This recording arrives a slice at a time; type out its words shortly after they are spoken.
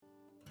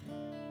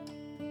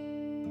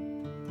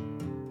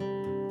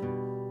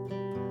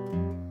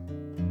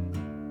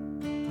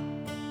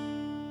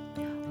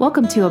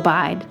Welcome to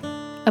Abide,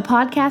 a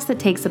podcast that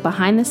takes a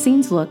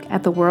behind-the-scenes look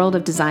at the world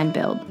of design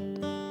build.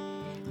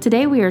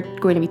 Today we are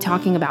going to be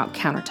talking about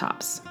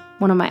countertops,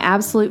 one of my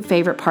absolute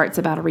favorite parts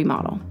about a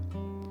remodel.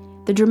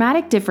 The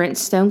dramatic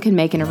difference stone can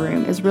make in a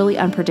room is really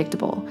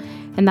unpredictable,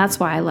 and that's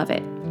why I love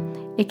it.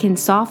 It can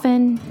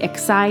soften,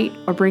 excite,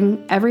 or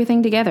bring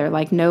everything together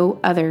like no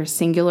other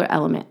singular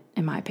element,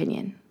 in my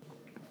opinion.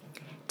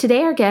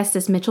 Today our guest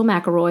is Mitchell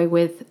McElroy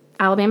with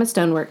Alabama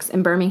Stoneworks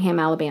in Birmingham,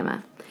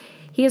 Alabama.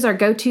 He is our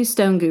go-to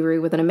stone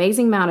guru with an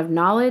amazing amount of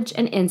knowledge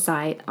and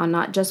insight on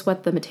not just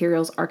what the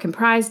materials are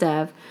comprised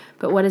of,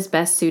 but what is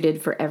best suited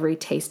for every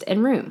taste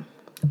and room.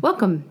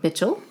 Welcome,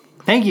 Mitchell.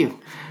 Thank you.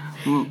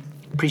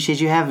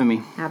 Appreciate you having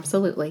me.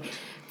 Absolutely.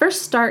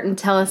 First, start and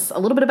tell us a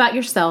little bit about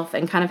yourself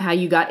and kind of how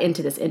you got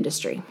into this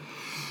industry.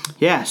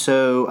 Yeah,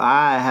 so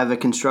I have a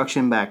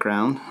construction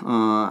background.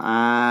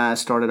 I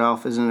started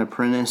off as an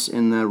apprentice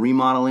in the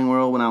remodeling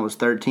world when I was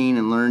 13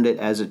 and learned it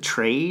as a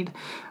trade.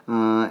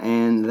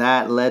 And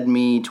that led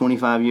me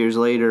 25 years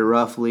later,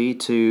 roughly,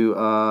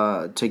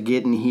 to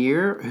getting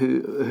here.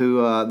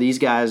 These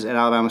guys at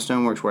Alabama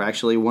Stoneworks were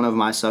actually one of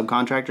my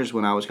subcontractors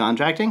when I was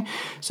contracting.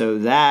 So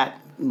that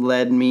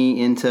led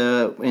me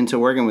into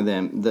working with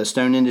them. The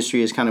stone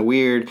industry is kind of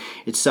weird.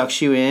 It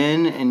sucks you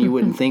in, and you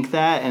wouldn't think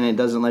that, and it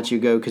doesn't let you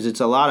go because it's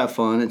a lot of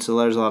fun. There's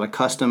a lot of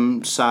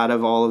custom side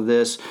of all of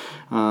this.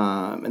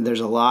 And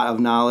there's a lot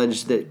of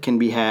knowledge that can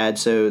be had.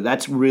 So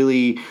that's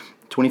really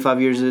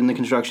 25 years in the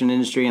construction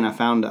industry, and I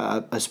found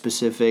a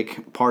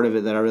specific part of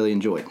it that I really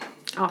enjoyed.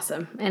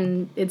 Awesome.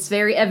 And it's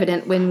very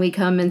evident when we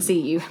come and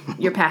see you,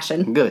 your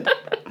passion. Good.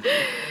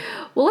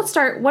 Well, let's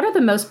start. What are the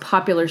most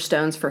popular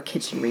stones for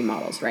kitchen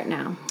remodels right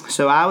now?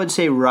 So I would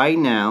say right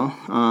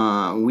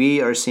now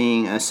we are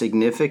seeing a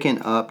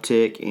significant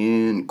uptick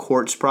in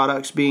quartz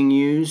products being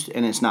used,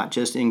 and it's not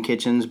just in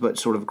kitchens but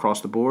sort of across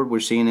the board.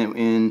 We're seeing it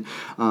in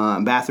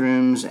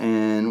bathrooms,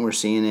 and we're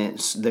seeing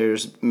it.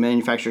 There's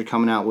manufacturers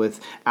coming out with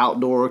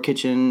outdoor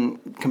kitchen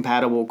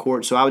compatible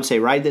quartz. So I would say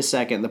right this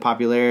second the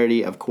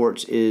popularity of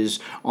quartz is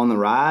on the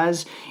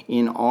rise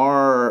in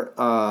our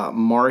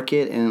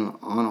market and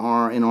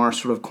in our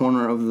sort of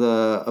corner of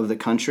the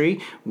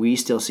country. We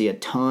still see a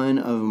ton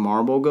of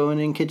marble going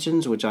in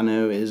kitchens, which I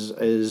know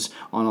is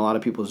on a lot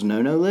of people's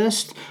no-no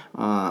list,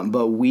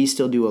 but we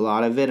still do a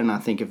lot of it, and I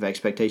think if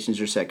expectations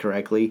are set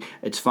correctly,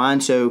 it's fine.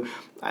 So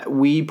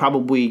we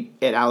probably,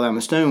 at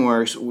Alabama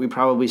Stoneworks, we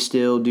probably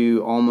still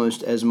do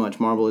almost as much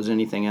marble as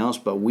anything else,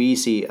 but we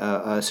see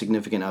a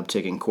significant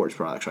uptick in quartz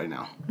products right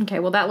now. Okay,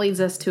 well that leads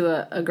us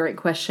to a great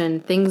question.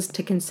 Things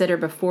to consider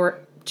before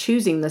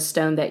choosing the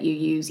stone that you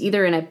use,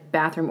 either in a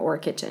bathroom or a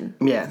kitchen?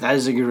 Yeah, that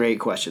is a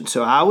great question.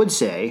 So I would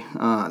say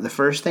the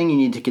first thing you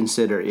need to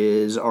consider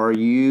is, are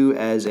you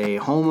as a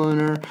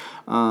homeowner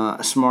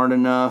smart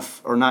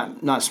enough, or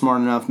not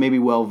smart enough, maybe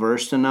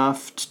well-versed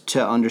enough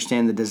to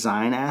understand the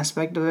design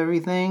aspect of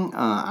everything?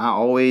 I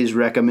always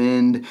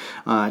recommend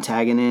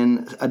tagging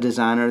in a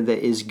designer that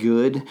is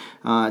good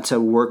to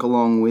work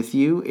along with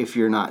you if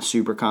you're not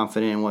super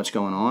confident in what's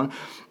going on.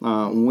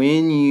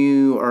 When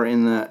you are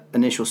in the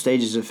initial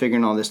stages of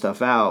figuring all this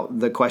stuff out,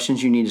 the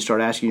questions you need to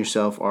start asking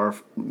yourself are,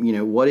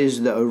 what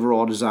is the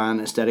overall design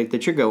aesthetic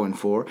that you're going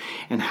for,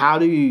 and how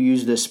do you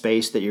use the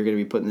space that you're going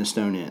to be putting the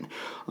stone in?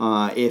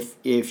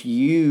 If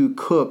you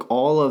cook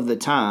all of the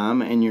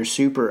time and you're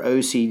super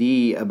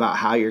OCD about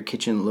how your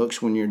kitchen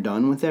looks when you're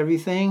done with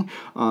everything,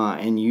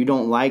 and you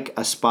don't like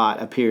a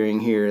spot appearing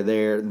here or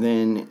there,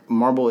 then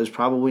marble is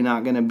probably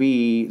not going to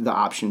be the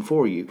option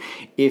for you.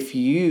 If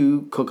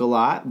you cook a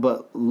lot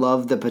but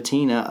love the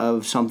patina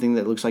of something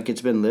that looks like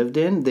it's been lived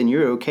in, then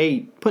you're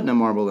okay putting a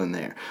marble in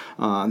there.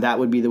 That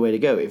would be the way to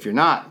go. If you're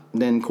not,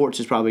 then quartz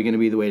is probably going to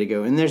be the way to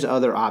go. And there's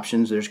other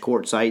options. There's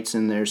quartzites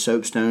and there's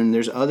soapstone.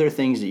 There's other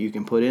things that you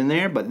can put in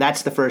there. But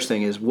that's the first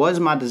thing: is what is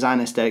my design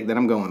aesthetic that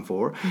I'm going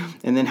for,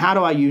 and then how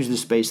do I use the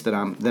space that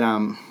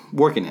I'm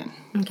working in.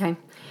 Okay.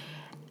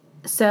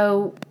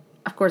 So,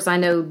 of course, I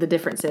know the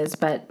differences,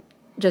 but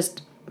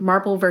just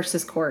marble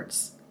versus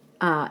quartz,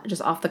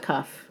 just off the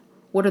cuff.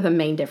 What are the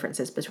main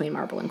differences between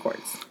marble and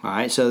quartz? All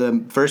right, so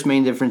the first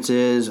main difference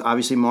is,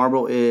 obviously,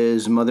 marble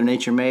is Mother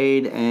Nature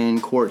made,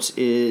 and quartz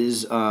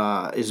is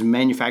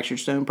manufactured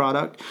stone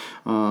product.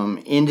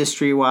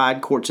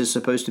 Industry-wide, quartz is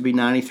supposed to be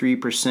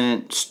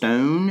 93%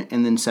 stone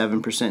and then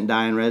 7%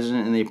 dye and resin,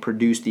 and they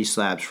produce these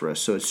slabs for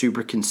us. So it's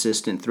super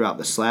consistent throughout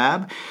the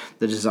slab.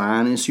 The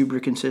design is super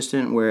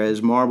consistent,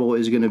 whereas marble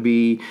is going to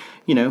be,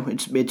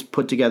 it's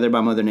put together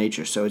by Mother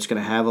Nature, so it's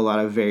going to have a lot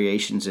of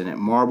variations in it.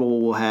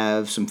 Marble will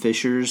have some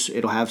fissures.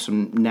 It'll have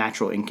some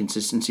natural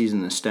inconsistencies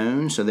in the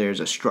stone, so there's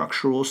a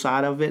structural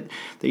side of it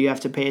that you have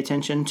to pay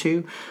attention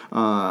to.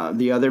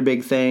 The other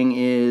big thing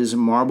is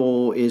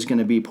marble is going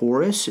to be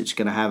porous. It's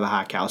going to have a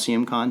high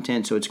calcium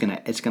content, so it's going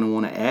to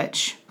want to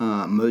etch.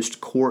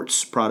 Most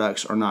quartz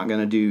products are not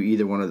going to do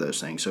either one of those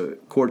things. So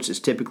quartz is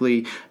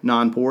typically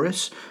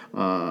non-porous.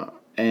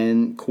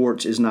 and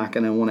quartz is not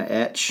going to want to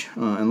etch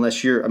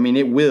unless you're. I mean,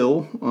 it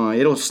will.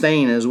 It'll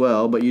stain as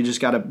well, but you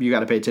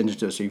gotta pay attention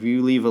to it. So if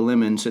you leave a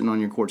lemon sitting on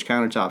your quartz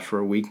countertops for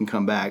a week and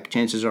come back,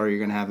 chances are you're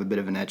going to have a bit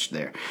of an etch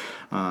there.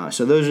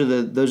 So those are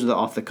the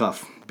off the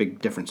cuff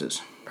big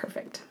differences.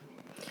 Perfect.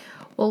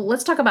 Well,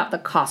 let's talk about the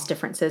cost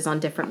differences on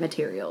different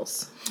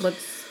materials.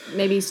 Let's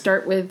maybe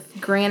start with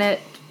granite,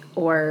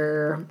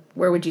 or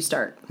where would you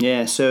start?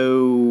 Yeah,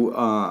 so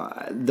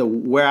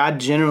where I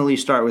generally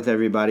start with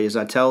everybody is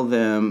I tell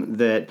them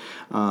that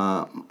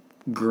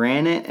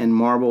granite and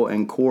marble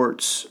and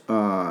quartz,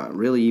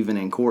 really even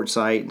in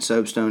quartzite and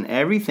soapstone,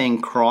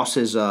 everything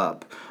crosses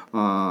up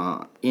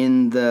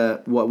in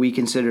the what we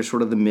consider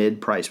sort of the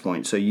mid price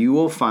point. So you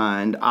will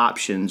find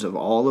options of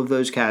all of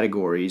those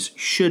categories,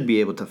 should be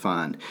able to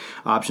find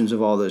options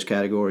of all those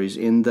categories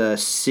in the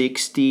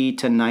 $60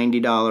 to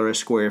 $90 a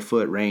square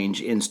foot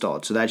range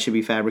installed. So that should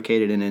be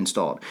fabricated and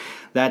installed.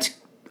 That's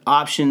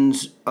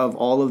options of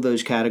all of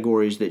those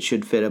categories that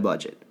should fit a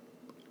budget.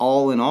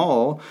 All in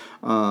all,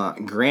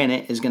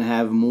 granite is going to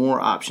have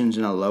more options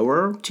in a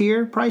lower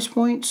tier price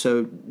point.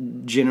 So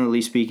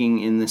generally speaking,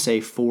 in the, say,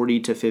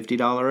 $40 to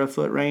 $50 a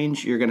foot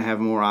range, you're going to have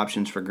more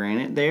options for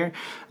granite there.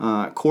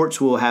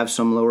 Quartz will have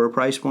some lower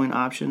price point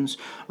options.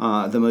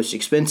 The most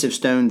expensive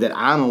stone that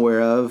I'm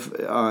aware of,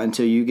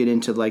 until you get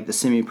into like the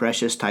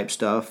semi-precious type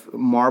stuff,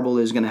 marble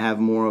is going to have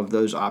more of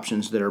those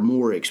options that are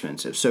more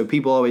expensive. So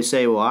people always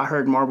say, well, I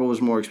heard marble was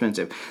more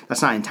expensive.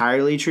 That's not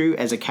entirely true.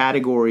 As a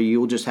category,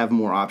 you'll just have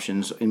more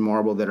options in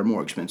marble that are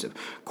more expensive.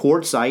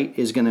 Quartzite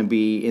is going to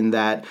be in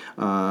that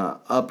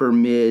upper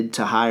mid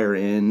to higher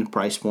end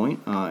price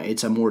point.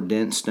 It's a more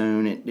dense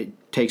stone.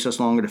 It takes us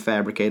longer to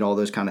fabricate, all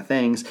those kind of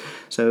things.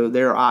 So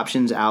there are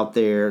options out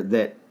there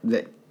that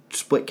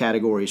split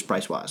categories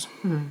price wise.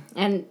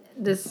 And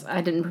this, I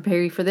didn't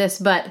prepare you for this,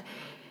 but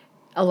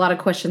a lot of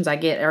questions I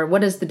get are,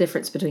 what is the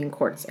difference between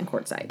quartz and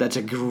quartzite? That's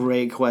a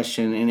great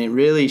question, and it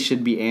really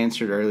should be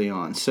answered early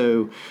on.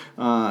 So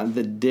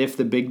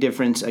the big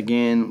difference,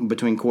 again,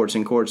 between quartz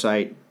and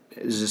quartzite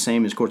is the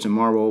same as quartz and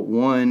marble.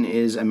 One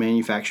is a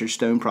manufactured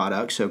stone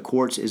product. So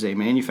quartz is a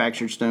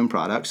manufactured stone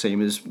product, same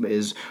as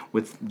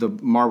with the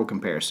marble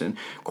comparison.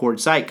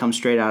 Quartzite comes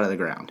straight out of the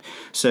ground.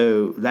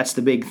 So that's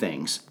the big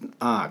things.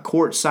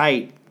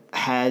 Quartzite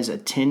has a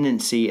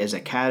tendency as a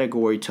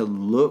category to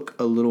look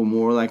a little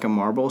more like a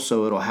marble,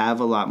 so it'll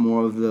have a lot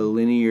more of the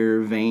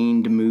linear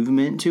veined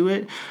movement to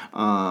it,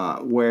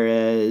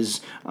 whereas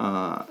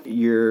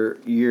your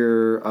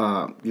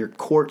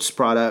quartz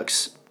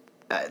products,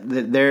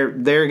 they're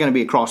going to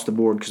be across the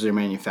board because they're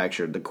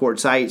manufactured. The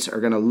quartzites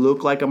are going to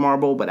look like a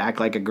marble but act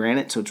like a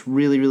granite, so it's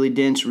really, really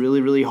dense, really,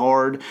 really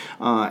hard.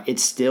 It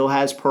still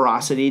has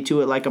porosity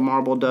to it like a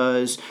marble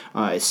does.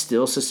 It's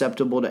still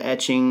susceptible to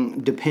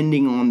etching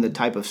depending on the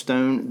type of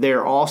stone.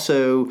 There are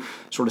also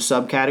sort of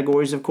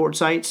subcategories of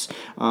quartzites.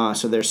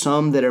 So there's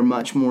some that are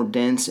much more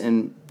dense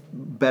and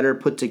better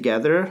put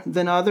together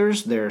than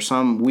others. There are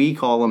some, we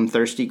call them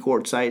thirsty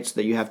quartzites,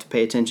 that you have to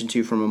pay attention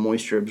to from a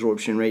moisture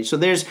absorption rate. So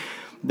there's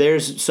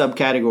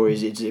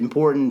subcategories. It's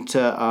important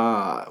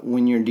to,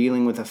 when you're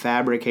dealing with a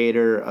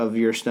fabricator of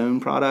your stone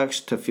products,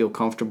 to feel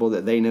comfortable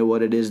that they know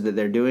what it is that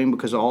they're doing,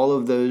 because all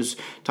of those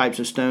types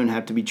of stone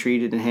have to be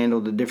treated and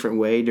handled a different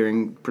way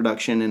during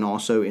production and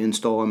also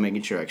install, and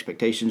making sure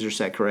expectations are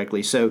set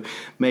correctly. So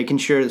making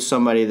sure that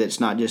somebody that's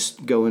not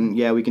just going,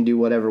 yeah, we can do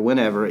whatever,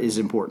 whenever, is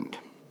important.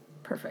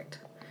 Perfect.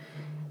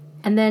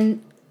 And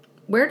then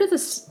where do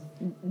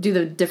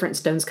the different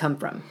stones come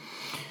from?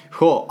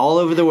 Cool, all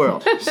over the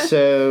world.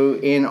 So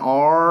in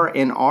our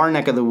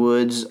neck of the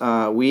woods,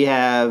 we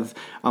have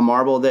a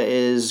marble that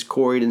is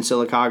quarried in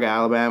Sylacauga,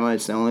 Alabama.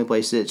 It's the only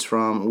place it's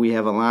from. We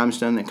have a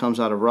limestone that comes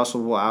out of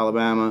Russellville,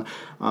 Alabama.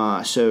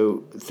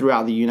 So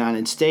throughout the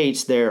United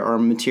States, there are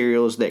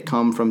materials that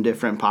come from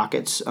different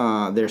pockets.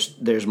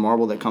 There's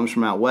marble that comes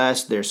from out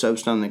west. There's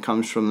soapstone that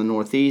comes from the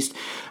northeast.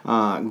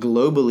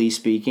 Globally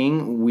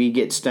speaking, we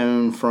get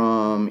stone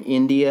from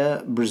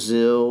India,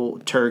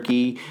 Brazil,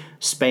 Turkey,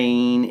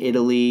 Spain,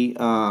 Italy.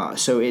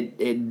 So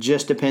it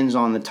just depends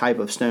on the type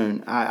of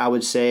stone. I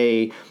would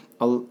say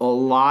a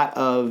lot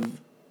of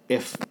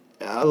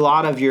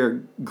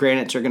your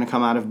granites are going to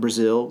come out of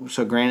Brazil.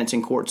 So granites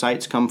and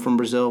quartzites come from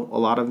Brazil. A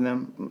lot of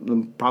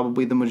them,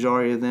 probably the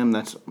majority of them.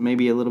 That's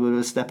maybe a little bit of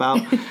a step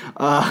out.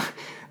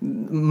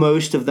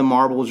 Most of the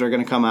marbles are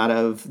going to come out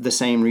of the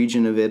same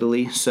region of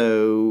Italy.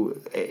 So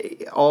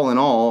all in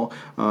all,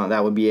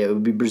 it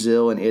would be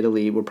Brazil and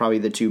Italy were probably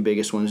the two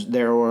biggest ones.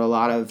 There were a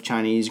lot of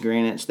Chinese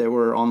granites that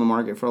were on the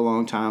market for a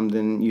long time.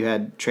 Then you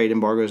had trade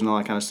embargoes and all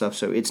that kind of stuff.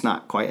 So it's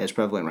not quite as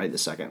prevalent right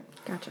this second.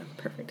 Gotcha.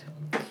 Perfect.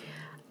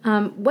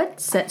 What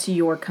sets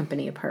your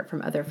company apart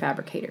from other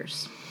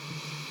fabricators?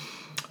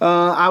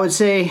 I would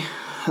say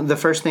the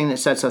first thing that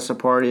sets us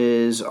apart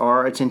is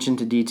our attention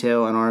to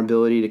detail and our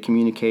ability to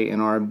communicate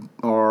and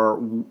our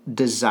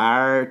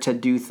desire to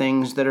do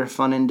things that are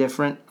fun and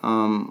different.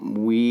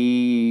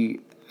 We,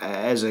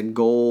 as a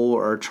goal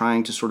or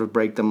trying to sort of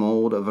break the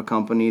mold of a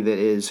company that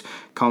is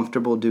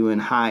comfortable doing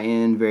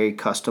high-end, very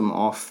custom,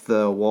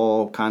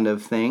 off-the-wall kind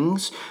of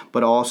things,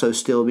 but also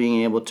still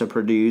being able to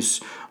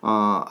produce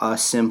a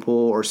simple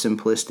or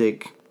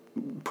simplistic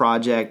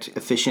project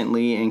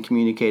efficiently and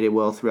communicate it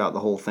well throughout the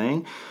whole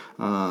thing.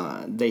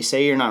 They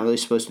say you're not really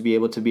supposed to be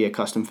able to be a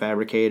custom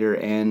fabricator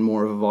and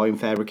more of a volume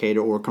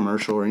fabricator or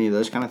commercial or any of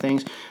those kind of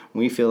things.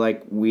 We feel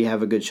like we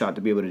have a good shot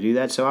to be able to do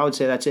that. So I would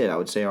say that's it. I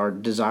would say our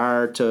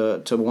desire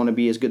to want to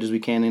be as good as we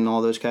can in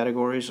all those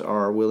categories,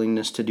 our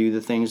willingness to do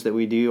the things that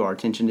we do, our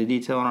attention to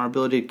detail, and our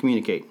ability to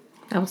communicate.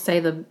 I will say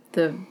the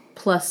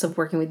plus of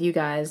working with you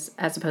guys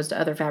as opposed to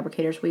other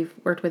fabricators we've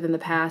worked with in the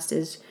past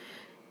is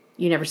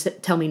you never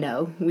tell me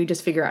no. We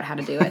just figure out how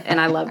to do it. And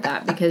I love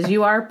that because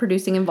you are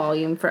producing in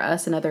volume for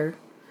us and other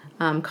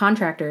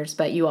contractors,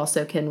 but you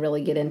also can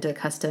really get into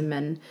custom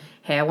and,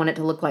 hey, I want it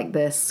to look like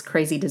this,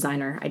 crazy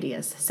designer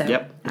ideas. So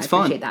yep, it's I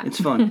appreciate fun. that.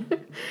 It's fun.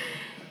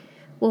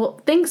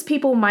 Well, things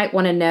people might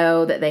want to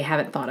know that they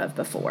haven't thought of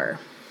before.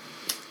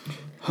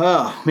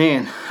 Oh,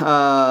 man.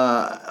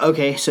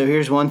 Okay, so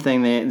here's one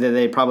thing that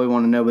they probably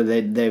want to know, but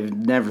they've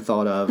never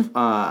thought of.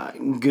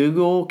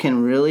 Google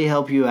can really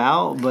help you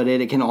out, but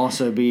it can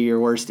also be your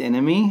worst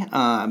enemy.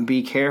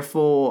 Be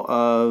careful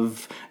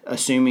of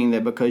assuming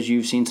that because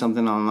you've seen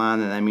something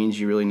online that means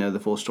you really know the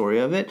full story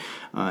of it.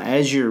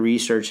 As you're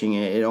researching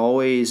it, it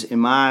always, in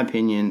my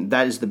opinion,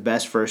 that is the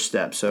best first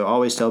step. So I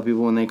always tell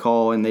people when they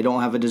call and they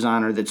don't have a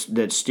designer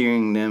that's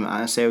steering them,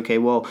 I say, okay,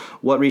 well,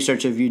 what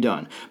research have you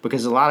done?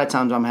 Because a lot of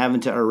times I'm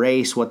having to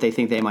erase what they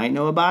think they might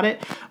know about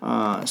it.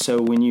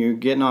 So when you're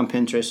getting on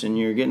Pinterest and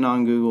you're getting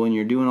on Google and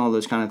you're doing all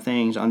those kind of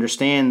things,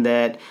 understand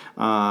that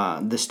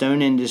the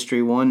stone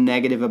industry, one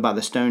negative about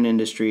the stone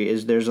industry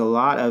is there's a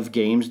lot of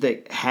games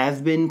that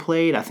have been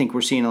played. I think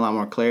we're seeing a lot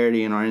more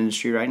clarity in our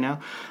industry right now.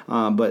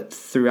 But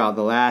throughout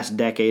the last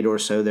decade or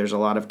so, there's a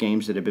lot of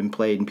games that have been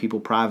played and people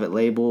private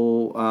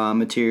label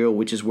material,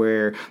 which is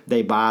where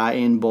they buy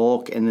in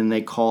bulk and then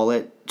they call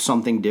it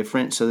something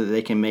different so that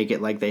they can make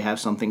it like they have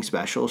something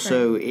special. Right.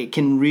 So it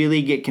can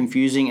really get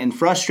confusing and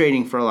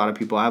frustrating for a lot of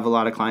people. I have a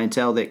lot of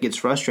clientele that gets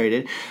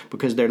frustrated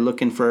because they're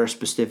looking for a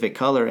specific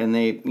color and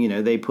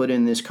they put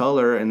in this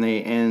color and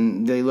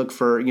they look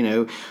for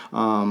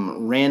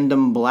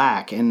random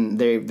black and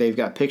they've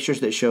got pictures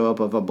that show up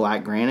of a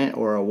black granite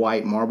or a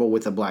white marble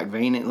with a black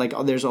vein. Like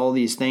there's all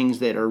these things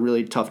that are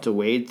really tough to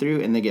wade through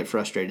and they get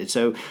frustrated.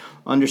 So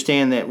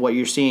understand that what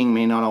you're seeing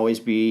may not always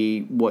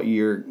be what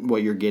you're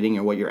getting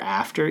or what you're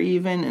after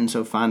even, and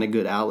so find a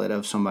good outlet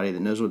of somebody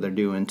that knows what they're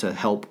doing to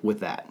help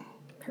with that.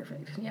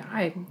 Perfect. Yeah,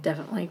 I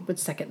definitely would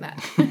second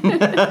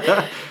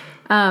that.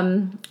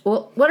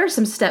 Well, what are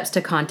some steps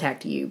to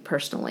contact you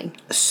personally?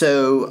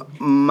 So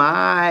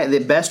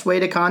the best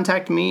way to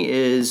contact me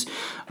is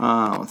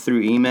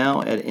through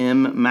email at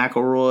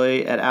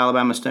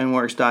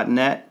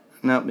mmcelroy@alabamastoneworks.net.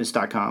 Nope, it's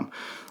 .com.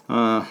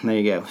 There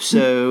you go.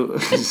 So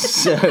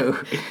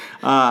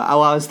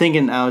I was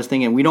thinking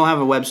we don't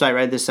have a website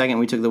right this second.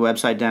 We took the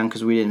website down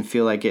because we didn't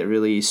feel like it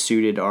really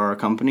suited our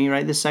company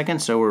right this second.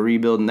 So we're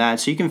rebuilding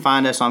that. So you can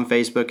find us on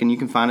Facebook and you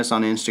can find us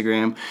on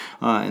Instagram.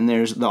 And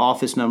there's the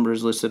office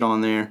numbers listed on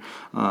there.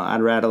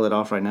 I'd rattle it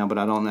off right now, but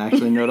I don't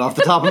actually know it off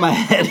the top of my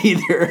head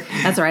either.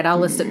 That's all right. I'll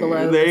list it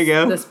below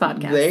this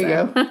podcast. There you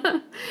go.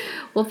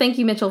 Well, thank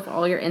you, Mitchell, for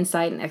all your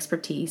insight and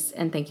expertise,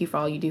 and thank you for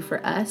all you do for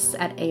us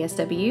at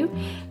ASW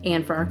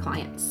and for our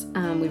clients.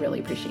 We really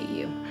appreciate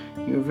you.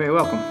 You're very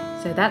welcome.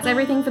 So that's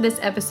everything for this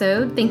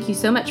episode. Thank you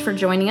so much for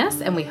joining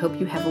us, and we hope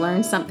you have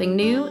learned something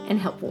new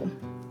and helpful.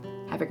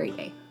 Have a great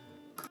day.